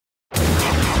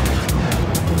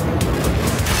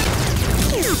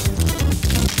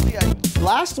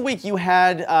last week you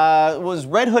had, was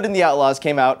Red Hood and the Outlaws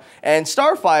came out, and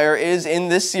Starfire is in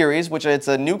this series, which it's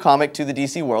a new comic to the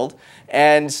DC world,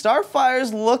 and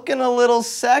Starfire's looking a little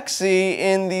sexy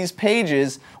in these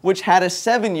pages, which had a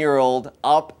 7-year-old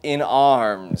up in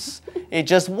arms. It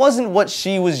just wasn't what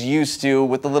she was used to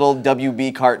with the little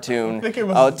WB cartoon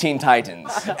of Teen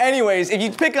Titans. Anyways, if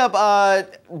you pick up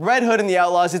Red Hood and the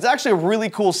Outlaws, it's actually a really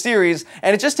cool series,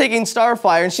 and it's just taking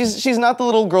Starfire, and she's not the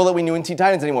little girl that we knew in Teen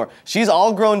Titans anymore. She's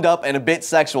all grown up and a bit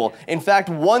sexual. In fact,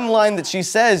 one line that she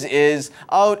says is,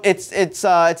 "Oh, it's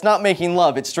not making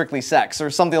love, it's strictly sex," or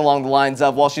something along the lines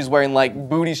of, while she's wearing like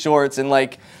booty shorts and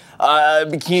like a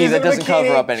bikini that doesn't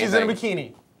cover up anything. She's in a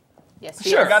bikini. Yes,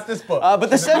 sure. I got this book. But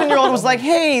the 7-year-old was like,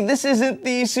 hey, this isn't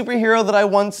the superhero that I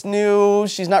once knew.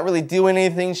 She's not really doing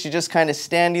anything. She's just kind of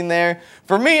standing there.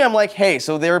 For me, I'm like, hey,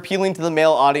 so they're appealing to the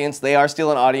male audience. They are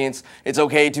still an audience. It's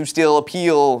okay to still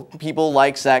appeal. People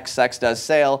like sex. Sex does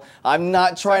sale. I'm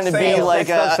not trying to be like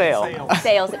a...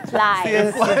 Sales apply.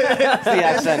 It's the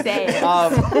accent.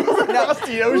 Across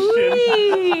the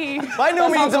ocean. By no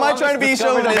means am I trying to be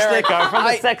chauvinistic. From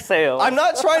the sex sale. I'm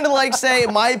not trying to like say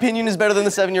my opinion is better than the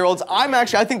 7-year-olds.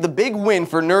 I think the big win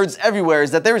for nerds everywhere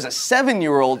is that there is a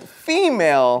 7-year-old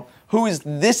female who is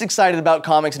this excited about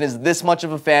comics and is this much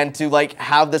of a fan to like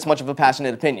have this much of a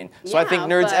passionate opinion. So I think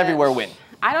nerds everywhere win.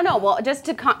 I don't know. Well, just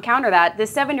to counter that,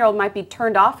 this 7-year-old might be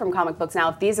turned off from comic books now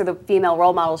if these are the female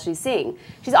role models she's seeing.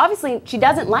 She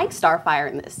doesn't like Starfire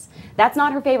in this. That's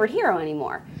not her favorite hero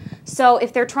anymore. So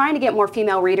if they're trying to get more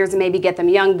female readers and maybe get them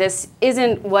young, this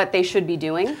isn't what they should be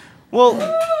doing. Well,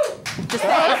 just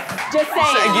saying.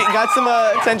 Got some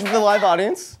attention from the live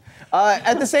audience.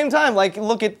 At the same time, like,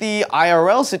 look at the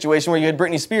IRL situation where you had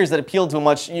Britney Spears that appealed to a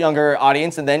much younger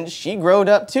audience, and then she growed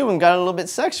up too and got a little bit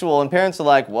sexual, and parents are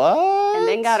like, what? And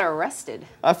then got arrested.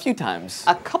 A few times.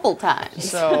 A couple times.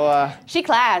 So, She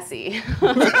classy.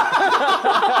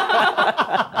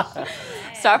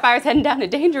 Starfire's heading down a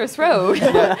dangerous road.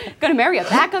 Gonna marry a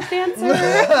backup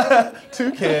dancer.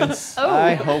 2 kids. Oh.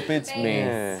 I hope it's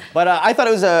me. But I thought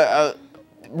it was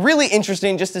really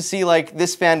interesting just to see like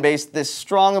this fan base this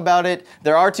strong about it.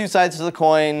 There are 2 sides to the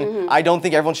coin. I don't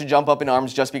think everyone should jump up in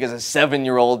arms just because a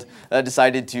 7-year-old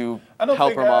decided to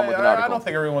help her mom with an article. I don't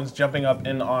think everyone's jumping up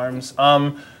in arms.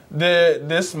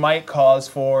 This might cause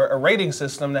for a rating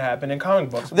system to happen in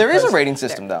comic books. There is a rating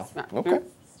system though. Okay.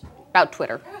 About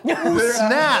Twitter.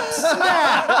 Snap!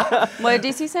 What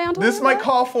did DC say on Twitter? This might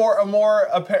call for a more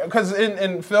apparent, because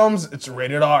in films it's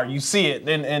rated R. You see it.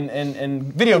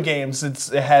 In video games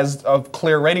it has a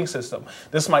clear rating system.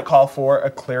 This might call for a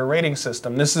clear rating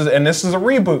system. This is a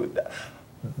reboot.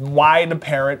 Why the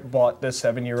parent bought the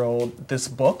 7-year-old this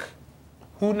book?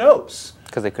 Who knows?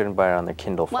 Because they couldn't buy it on their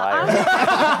Kindle Fire.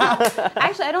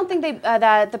 Actually, I don't think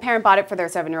that the parent bought it for their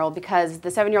 7-year-old because the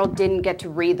 7-year-old didn't get to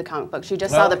read the comic book. She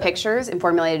just saw the pictures and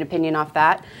formulated an opinion off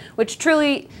that, which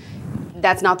truly,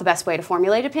 that's not the best way to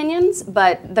formulate opinions,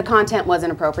 but the content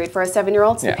wasn't appropriate for a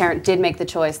 7-year-old, so the parent did make the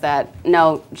choice that,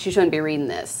 no, she shouldn't be reading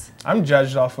this. I'm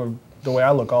judged off of the way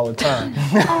I look all the time.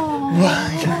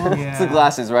 It's the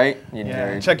glasses, right?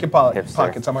 Check your pockets.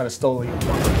 I might have stolen you.